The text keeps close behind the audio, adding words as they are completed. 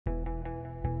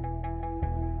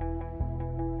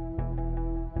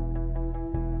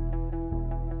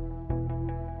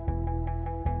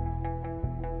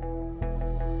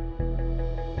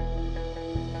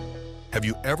Have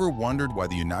you ever wondered why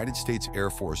the United States Air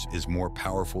Force is more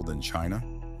powerful than China?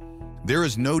 There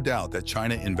is no doubt that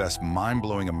China invests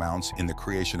mind-blowing amounts in the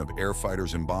creation of air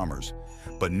fighters and bombers,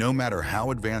 but no matter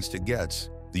how advanced it gets,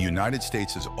 the United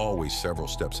States is always several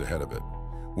steps ahead of it.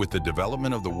 With the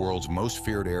development of the world's most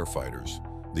feared air fighters,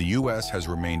 the U.S. has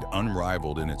remained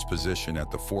unrivaled in its position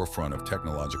at the forefront of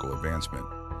technological advancement.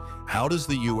 How does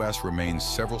the U.S. remain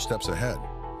several steps ahead?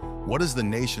 What is the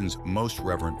nation's most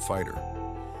reverent fighter?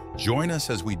 Join us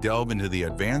as we delve into the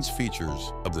advanced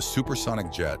features of the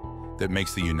supersonic jet that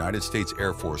makes the United States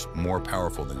Air Force more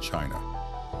powerful than China.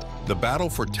 The battle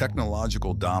for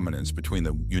technological dominance between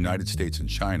the United States and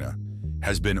China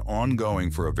has been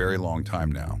ongoing for a very long time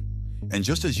now. And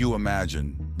just as you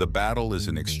imagine, the battle is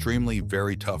an extremely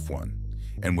very tough one.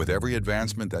 And with every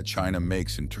advancement that China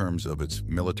makes in terms of its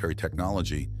military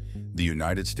technology, the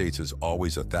United States is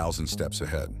always 1,000 steps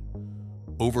ahead.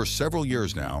 Over several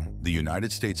years now, the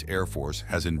United States Air Force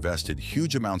has invested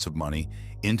huge amounts of money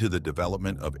into the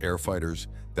development of air fighters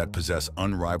that possess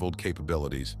unrivaled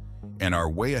capabilities and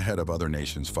are way ahead of other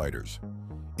nations' fighters.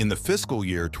 In the fiscal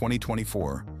year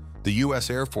 2024, the U.S.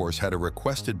 Air Force had a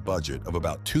requested budget of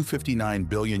about $259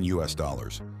 billion,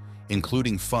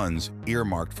 including funds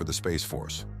earmarked for the Space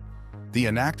Force. The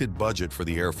enacted budget for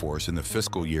the Air Force in the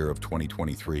fiscal year of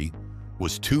 2023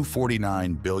 was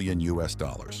 $249 billion.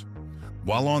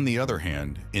 While on the other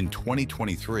hand, in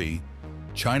 2023,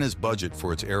 China's budget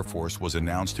for its Air Force was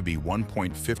announced to be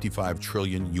 1.55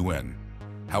 trillion yuan.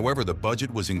 However, the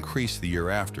budget was increased the year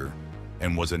after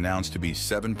and was announced to be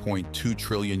 7.2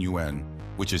 trillion yuan,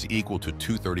 which is equal to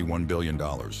 $231 billion.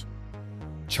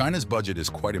 China's budget is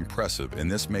quite impressive, and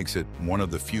this makes it one of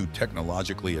the few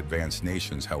technologically advanced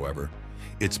nations. However,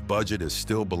 its budget is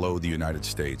still below the United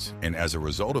States, and as a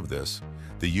result of this,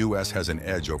 the U.S. has an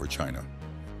edge over China.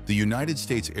 The United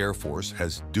States Air Force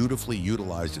has dutifully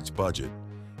utilized its budget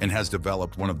and has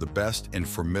developed one of the best and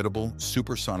formidable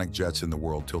supersonic jets in the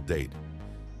world till date.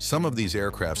 Some of these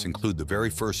aircrafts include the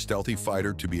very first stealthy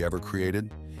fighter to be ever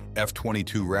created,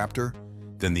 F-22 Raptor,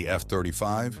 then the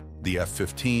F-35, the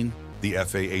F-15, the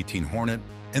F/A-18 Hornet,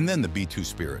 and then the B-2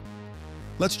 Spirit.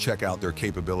 Let's check out their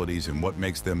capabilities and what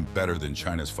makes them better than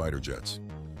China's fighter jets.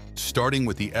 Starting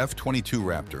with the F-22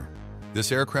 Raptor.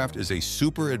 This aircraft is a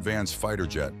super advanced fighter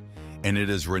jet, and it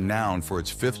is renowned for its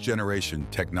fifth-generation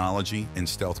technology and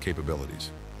stealth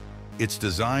capabilities. It's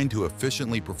designed to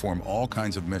efficiently perform all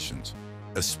kinds of missions,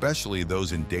 especially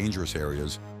those in dangerous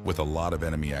areas with a lot of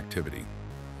enemy activity.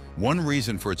 One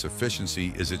reason for its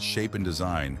efficiency is its shape and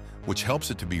design, which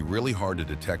helps it to be really hard to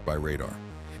detect by radar.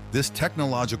 This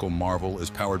technological marvel is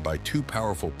powered by two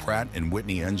powerful Pratt &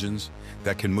 Whitney engines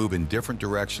that can move in different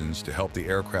directions to help the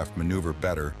aircraft maneuver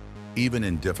better, even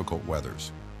in difficult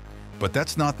weathers. But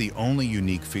that's not the only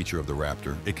unique feature of the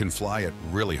Raptor. It can fly at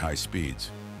really high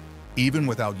speeds, even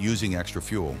without using extra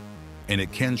fuel, and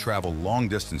it can travel long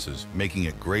distances, making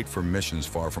it great for missions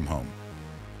far from home.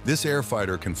 This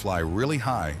airfighter can fly really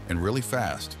high and really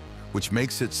fast, which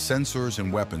makes its sensors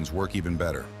and weapons work even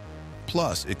better.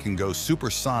 Plus, it can go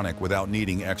supersonic without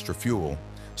needing extra fuel,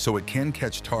 so it can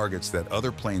catch targets that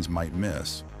other planes might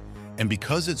miss. And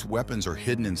because its weapons are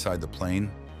hidden inside the plane,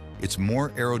 it's more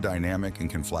aerodynamic and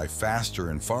can fly faster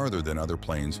and farther than other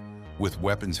planes with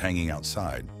weapons hanging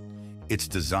outside. Its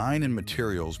design and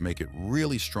materials make it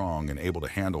really strong and able to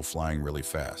handle flying really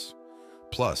fast.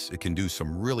 Plus, it can do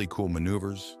some really cool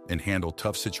maneuvers and handle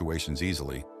tough situations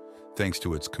easily, thanks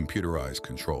to its computerized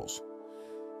controls.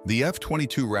 The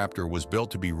F-22 Raptor was built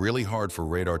to be really hard for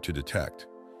radar to detect.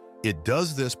 It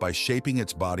does this by shaping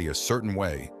its body a certain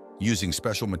way, using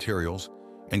special materials,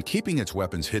 and keeping its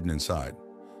weapons hidden inside.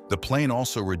 The plane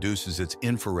also reduces its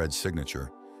infrared signature,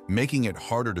 making it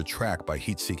harder to track by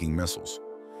heat-seeking missiles.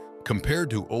 Compared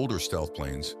to older stealth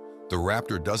planes, the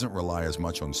Raptor doesn't rely as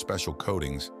much on special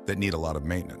coatings that need a lot of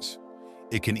maintenance.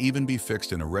 It can even be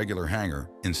fixed in a regular hangar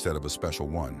instead of a special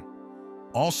one.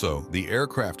 Also, the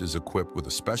aircraft is equipped with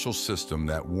a special system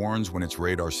that warns when its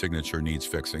radar signature needs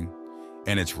fixing,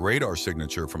 and its radar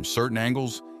signature from certain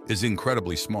angles is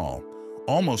incredibly small,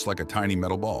 almost like a tiny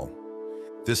metal ball.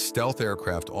 This stealth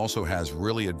aircraft also has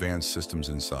really advanced systems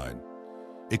inside.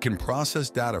 It can process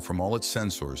data from all its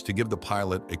sensors to give the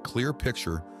pilot a clear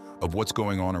picture of what's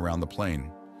going on around the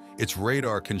plane. Its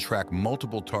radar can track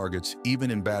multiple targets even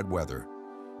in bad weather,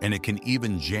 and it can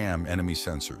even jam enemy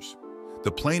sensors.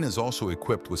 The plane is also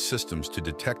equipped with systems to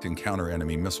detect and counter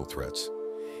enemy missile threats.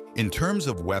 In terms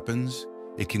of weapons,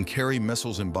 it can carry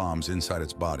missiles and bombs inside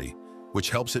its body,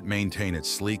 which helps it maintain its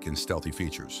sleek and stealthy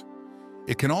features.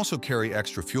 It can also carry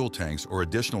extra fuel tanks or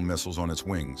additional missiles on its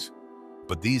wings,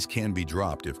 but these can be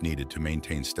dropped if needed to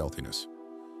maintain stealthiness.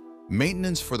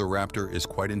 Maintenance for the Raptor is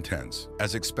quite intense,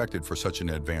 as expected for such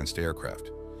an advanced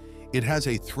aircraft. It has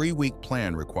a 3-week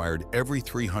plan required every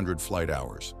 300 flight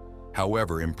hours.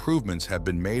 However, improvements have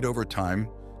been made over time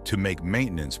to make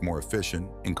maintenance more efficient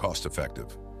and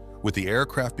cost-effective, with the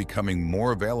aircraft becoming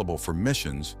more available for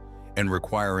missions and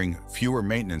requiring fewer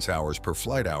maintenance hours per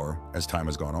flight hour as time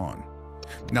has gone on.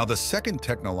 Now, the second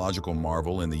technological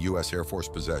marvel in the U.S. Air Force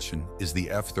possession is the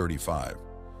F-35.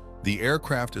 The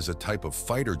aircraft is a type of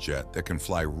fighter jet that can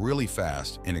fly really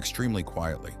fast and extremely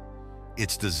quietly.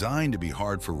 It's designed to be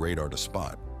hard for radar to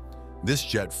spot. This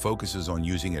jet focuses on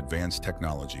using advanced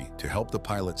technology to help the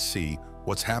pilots see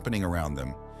what's happening around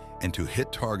them and to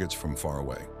hit targets from far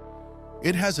away.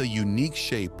 It has a unique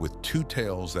shape with 2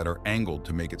 tails that are angled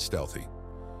to make it stealthy.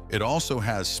 It also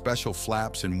has special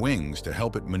flaps and wings to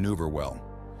help it maneuver well.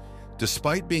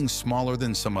 Despite being smaller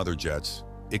than some other jets,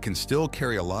 it can still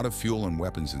carry a lot of fuel and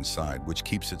weapons inside, which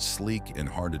keeps it sleek and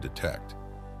hard to detect.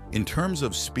 In terms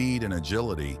of speed and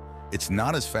agility, it's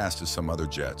not as fast as some other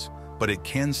jets, but it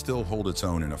can still hold its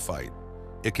own in a fight.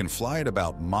 It can fly at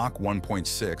about Mach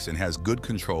 1.6 and has good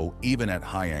control even at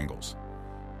high angles.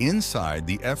 Inside,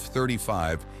 the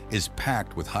F-35 is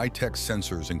packed with high-tech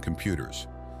sensors and computers.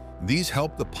 These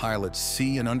help the pilots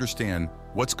see and understand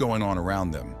what's going on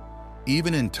around them,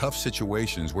 even in tough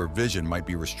situations where vision might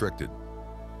be restricted.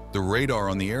 The radar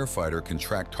on the airfighter can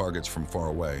track targets from far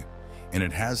away, and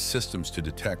it has systems to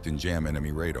detect and jam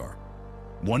enemy radar.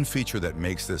 One feature that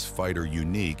makes this fighter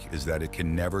unique is that it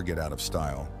can never get out of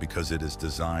style because it is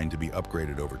designed to be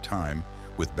upgraded over time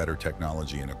with better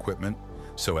technology and equipment,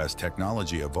 so as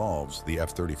technology evolves, the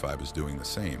F-35 is doing the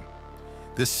same.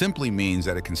 This simply means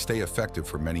that it can stay effective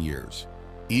for many years,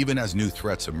 even as new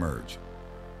threats emerge.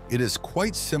 It is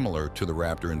quite similar to the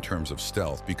Raptor in terms of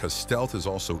stealth because stealth is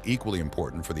also equally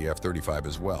important for the F-35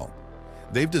 as well.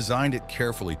 They've designed it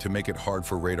carefully to make it hard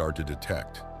for radar to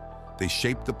detect. They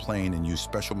shaped the plane and used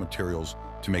special materials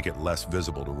to make it less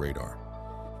visible to radar.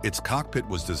 Its cockpit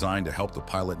was designed to help the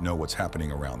pilot know what's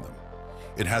happening around them.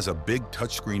 It has a big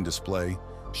touchscreen display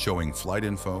showing flight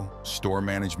info, store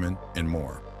management, and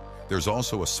more. There's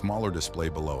also a smaller display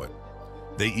below it.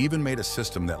 They even made a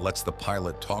system that lets the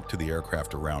pilot talk to the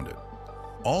aircraft around it.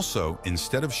 Also,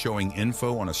 instead of showing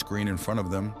info on a screen in front of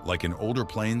them, like in older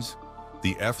planes,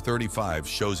 the F-35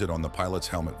 shows it on the pilot's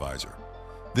helmet visor.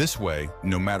 This way,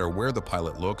 no matter where the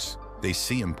pilot looks, they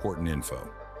see important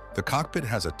info. The cockpit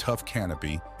has a tough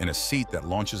canopy and a seat that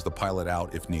launches the pilot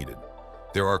out if needed.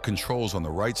 There are controls on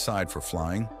the right side for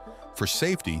flying. For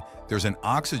safety, there's an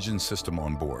oxygen system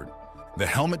on board. The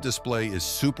helmet display is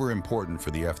super important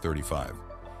for the F-35.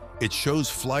 It shows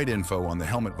flight info on the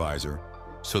helmet visor,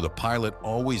 so the pilot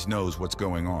always knows what's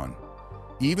going on.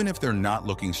 Even if they're not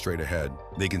looking straight ahead,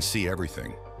 they can see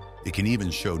everything. It can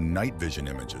even show night vision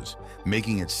images,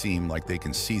 making it seem like they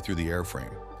can see through the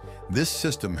airframe. This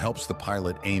system helps the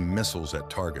pilot aim missiles at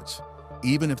targets,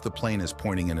 even if the plane is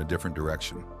pointing in a different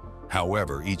direction.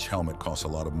 However, each helmet costs a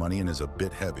lot of money and is a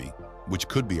bit heavy, which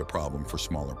could be a problem for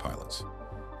smaller pilots.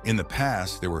 In the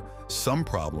past, there were some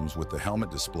problems with the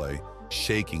helmet display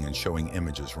shaking and showing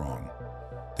images wrong.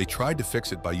 They tried to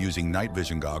fix it by using night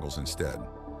vision goggles instead,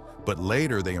 but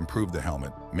later they improved the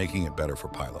helmet, making it better for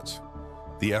pilots.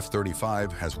 The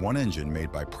F-35 has one engine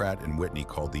made by Pratt & Whitney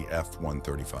called the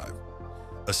F-135.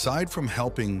 Aside from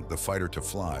helping the fighter to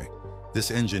fly,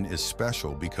 this engine is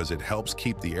special because it helps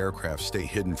keep the aircraft stay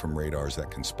hidden from radars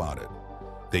that can spot it.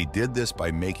 They did this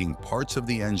by making parts of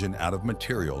the engine out of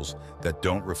materials that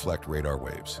don't reflect radar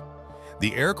waves.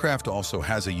 The aircraft also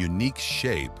has a unique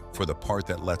shape for the part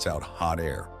that lets out hot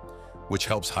air, which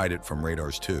helps hide it from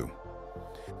radars too.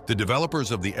 The developers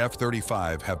of the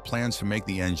F-35 have plans to make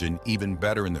the engine even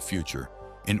better in the future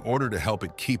in order to help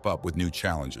it keep up with new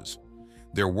challenges.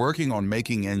 They're working on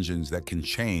making engines that can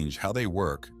change how they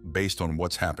work based on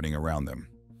what's happening around them.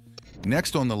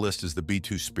 Next on the list is the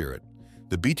B-2 Spirit.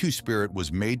 The B-2 Spirit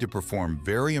was made to perform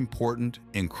very important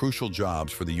and crucial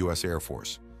jobs for the U.S. Air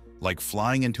Force, like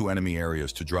flying into enemy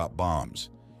areas to drop bombs,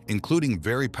 including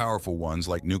very powerful ones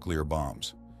like nuclear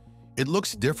bombs. It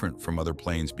looks different from other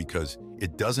planes because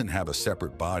it doesn't have a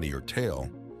separate body or tail.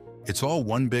 It's all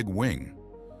one big wing.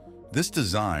 This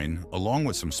design, along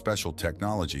with some special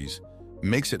technologies,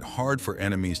 makes it hard for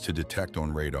enemies to detect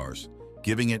on radars,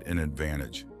 giving it an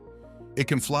advantage. It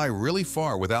can fly really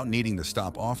far without needing to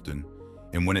stop often,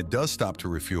 and when it does stop to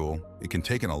refuel, it can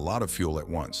take in a lot of fuel at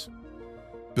once.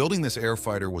 Building this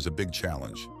airfighter was a big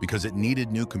challenge because it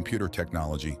needed new computer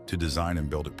technology to design and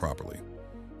build it properly.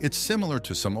 It's similar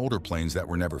to some older planes that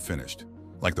were never finished,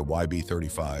 like the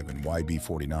YB-35 and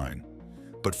YB-49.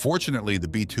 But fortunately, the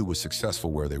B-2 was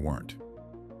successful where they weren't.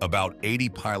 About 80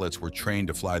 pilots were trained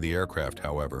to fly the aircraft,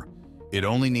 however. It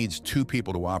only needs 2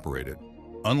 people to operate it.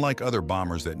 Unlike other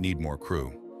bombers that need more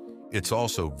crew, it's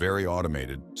also very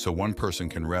automated, so one person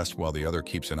can rest while the other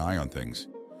keeps an eye on things,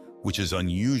 which is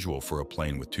unusual for a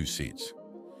plane with 2 seats.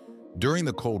 During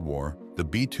the Cold War, the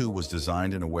B-2 was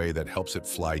designed in a way that helps it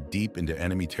fly deep into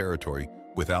enemy territory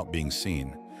without being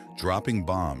seen, dropping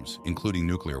bombs, including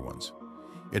nuclear ones.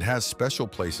 It has special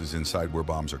places inside where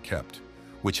bombs are kept,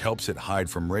 which helps it hide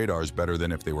from radars better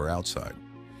than if they were outside.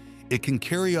 It can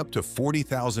carry up to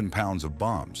 40,000 pounds of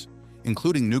bombs,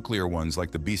 including nuclear ones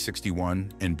like the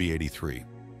B-61 and B-83.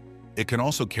 It can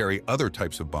also carry other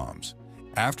types of bombs.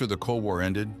 After the Cold War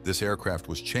ended, this aircraft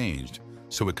was changed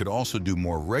so it could also do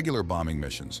more regular bombing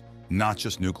missions, not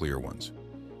just nuclear ones.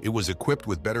 It was equipped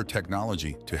with better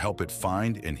technology to help it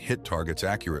find and hit targets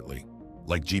accurately,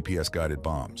 like GPS-guided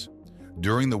bombs.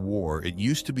 During the war, it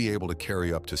used to be able to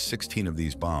carry up to 16 of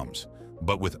these bombs,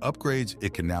 but with upgrades,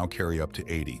 it can now carry up to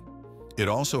 80. It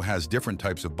also has different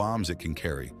types of bombs it can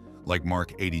carry, like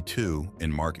Mark 82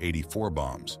 and Mark 84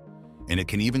 bombs. And it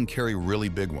can even carry really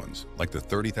big ones, like the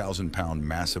 30,000-pound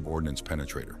massive ordnance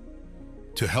penetrator.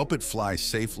 To help it fly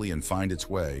safely and find its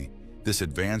way, this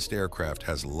advanced aircraft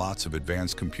has lots of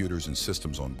advanced computers and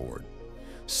systems on board.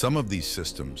 Some of these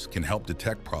systems can help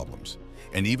detect problems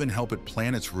and even help it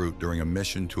plan its route during a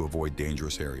mission to avoid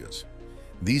dangerous areas.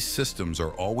 These systems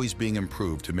are always being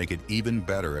improved to make it even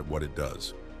better at what it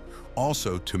does.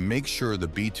 Also, to make sure the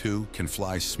B-2 can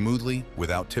fly smoothly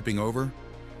without tipping over,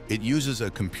 it uses a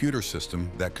computer system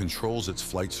that controls its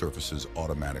flight surfaces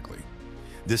automatically.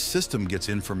 This system gets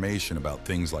information about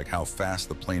things like how fast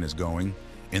the plane is going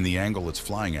and the angle it's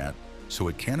flying at, so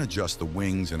it can adjust the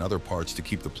wings and other parts to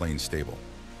keep the plane stable.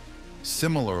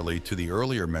 Similarly to the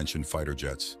earlier mentioned fighter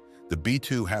jets, the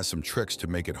B-2 has some tricks to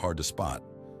make it hard to spot,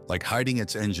 like hiding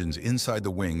its engines inside the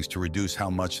wings to reduce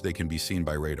how much they can be seen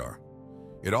by radar.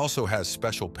 It also has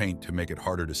special paint to make it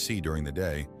harder to see during the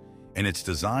day, and it's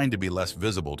designed to be less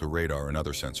visible to radar and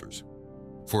other sensors.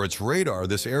 For its radar,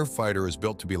 this airfighter is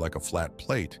built to be like a flat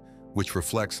plate, which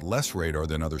reflects less radar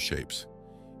than other shapes.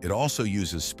 It also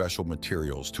uses special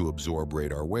materials to absorb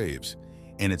radar waves,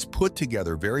 and it's put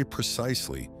together very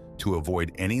precisely to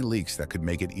avoid any leaks that could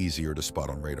make it easier to spot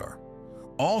on radar.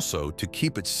 Also, to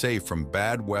keep it safe from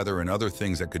bad weather and other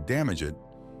things that could damage it,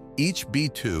 each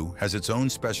B-2 has its own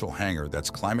special hangar that's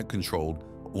climate-controlled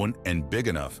and big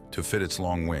enough to fit its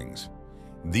long wings.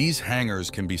 These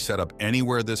hangars can be set up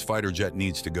anywhere this fighter jet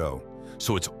needs to go,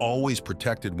 so it's always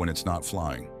protected when it's not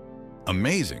flying.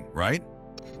 Amazing, right?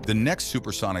 The next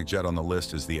supersonic jet on the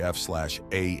list is the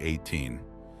F/A-18.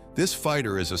 This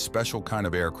fighter is a special kind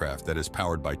of aircraft that is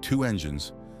powered by 2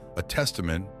 engines, a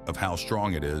testament of how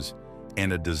strong it is,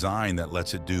 and a design that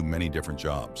lets it do many different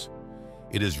jobs.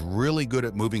 It is really good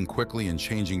at moving quickly and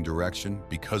changing direction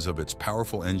because of its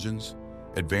powerful engines,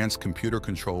 advanced computer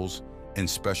controls, and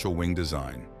special wing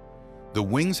design. The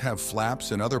wings have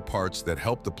flaps and other parts that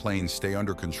help the plane stay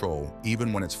under control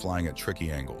even when it's flying at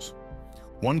tricky angles.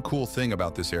 One cool thing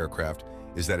about this aircraft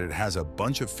is that it has a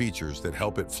bunch of features that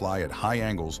help it fly at high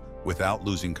angles without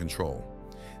losing control.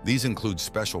 These include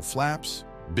special flaps,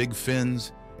 big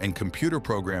fins, and computer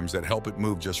programs that help it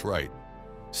move just right.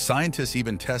 Scientists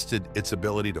even tested its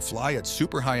ability to fly at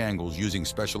super high angles using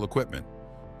special equipment.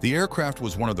 The aircraft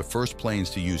was one of the first planes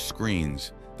to use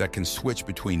screens that can switch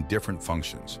between different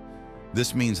functions.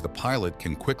 This means the pilot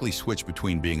can quickly switch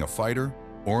between being a fighter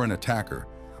or an attacker,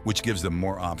 which gives them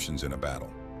more options in a battle.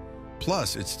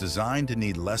 Plus, it's designed to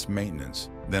need less maintenance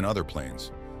than other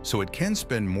planes, so it can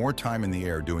spend more time in the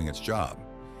air doing its job.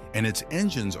 And its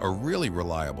engines are really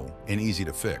reliable and easy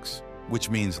to fix, which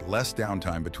means less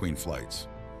downtime between flights.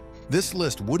 This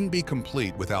list wouldn't be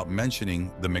complete without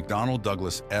mentioning the McDonnell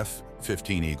Douglas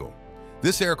F-15 Eagle.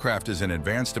 This aircraft is an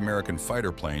advanced American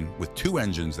fighter plane with 2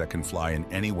 engines that can fly in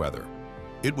any weather.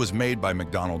 It was made by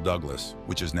McDonnell Douglas,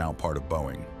 which is now part of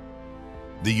Boeing.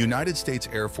 The United States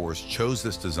Air Force chose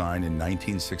this design in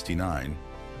 1969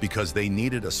 because they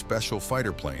needed a special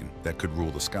fighter plane that could rule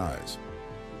the skies.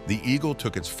 The Eagle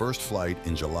took its first flight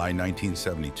in July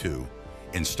 1972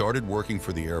 and started working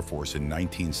for the Air Force in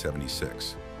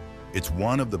 1976. It's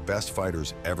one of the best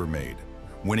fighters ever made,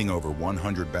 winning over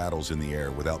 100 battles in the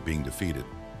air without being defeated,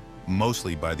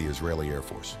 mostly by the Israeli Air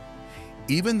Force.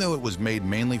 Even though it was made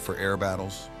mainly for air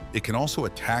battles, it can also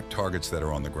attack targets that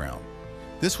are on the ground.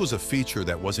 This was a feature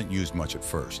that wasn't used much at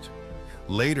first.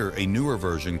 Later, a newer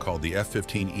version called the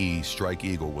F-15E Strike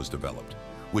Eagle was developed,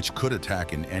 which could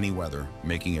attack in any weather,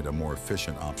 making it a more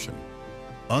efficient option.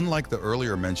 Unlike the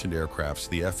earlier mentioned aircrafts,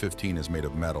 the F-15 is made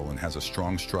of metal and has a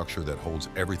strong structure that holds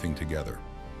everything together.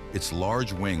 Its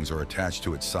large wings are attached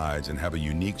to its sides and have a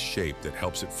unique shape that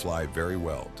helps it fly very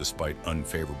well despite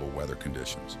unfavorable weather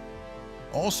conditions.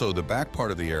 Also, the back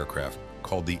part of the aircraft,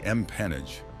 called the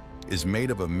empennage, is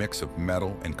made of a mix of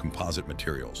metal and composite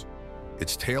materials.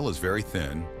 Its tail is very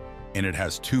thin, and it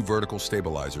has two vertical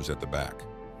stabilizers at the back.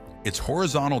 Its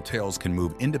horizontal tails can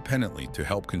move independently to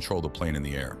help control the plane in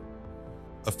the air.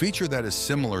 A feature that is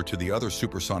similar to the other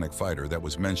supersonic fighter that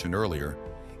was mentioned earlier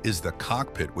is the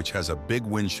cockpit, which has a big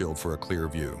windshield for a clear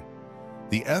view.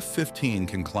 The F-15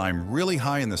 can climb really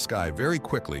high in the sky very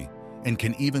quickly and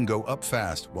can even go up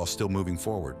fast while still moving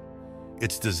forward.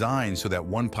 It's designed so that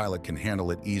one pilot can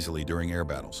handle it easily during air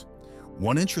battles.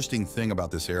 One interesting thing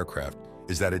about this aircraft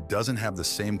is that it doesn't have the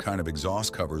same kind of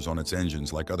exhaust covers on its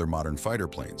engines like other modern fighter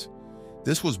planes.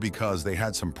 This was because they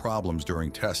had some problems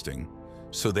during testing,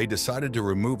 so they decided to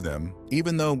remove them,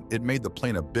 even though it made the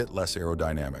plane a bit less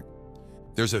aerodynamic.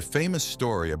 There's a famous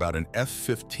story about an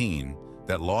F-15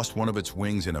 that lost one of its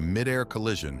wings in a mid-air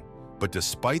collision, but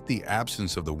despite the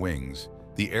absence of the wings,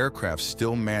 the aircraft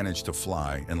still managed to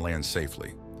fly and land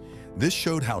safely. This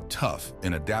showed how tough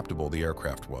and adaptable the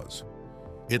aircraft was.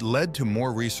 It led to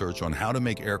more research on how to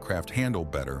make aircraft handle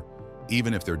better,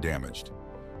 even if they're damaged.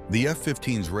 The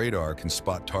F-15's radar can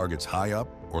spot targets high up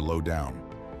or low down,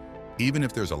 even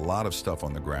if there's a lot of stuff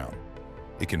on the ground.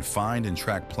 It can find and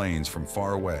track planes from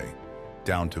far away,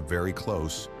 down to very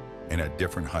close and at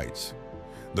different heights.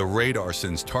 The radar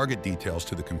sends target details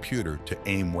to the computer to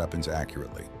aim weapons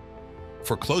accurately.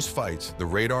 For close fights, the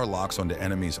radar locks onto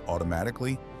enemies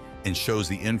automatically and shows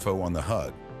the info on the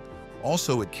HUD.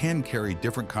 Also, it can carry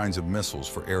different kinds of missiles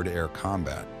for air-to-air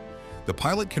combat. The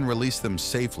pilot can release them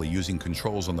safely using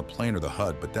controls on the plane or the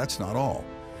HUD, but that's not all,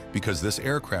 because this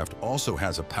aircraft also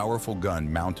has a powerful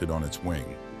gun mounted on its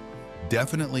wing.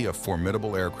 Definitely a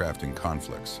formidable aircraft in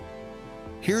conflicts.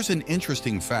 Here's an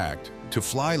interesting fact. To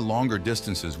fly longer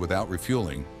distances without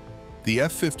refueling, the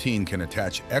F-15 can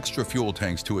attach extra fuel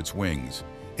tanks to its wings,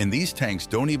 and these tanks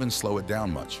don't even slow it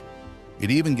down much. It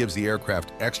even gives the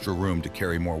aircraft extra room to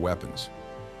carry more weapons.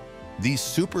 These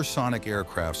supersonic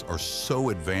aircrafts are so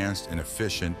advanced and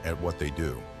efficient at what they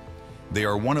do. They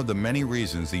are one of the many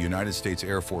reasons the United States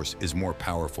Air Force is more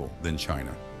powerful than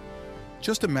China.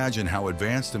 Just imagine how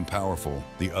advanced and powerful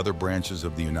the other branches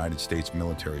of the United States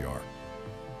military are.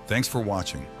 Thanks for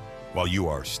watching. While you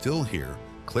are still here,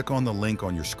 click on the link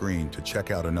on your screen to check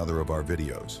out another of our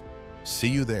videos. See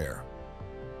you there.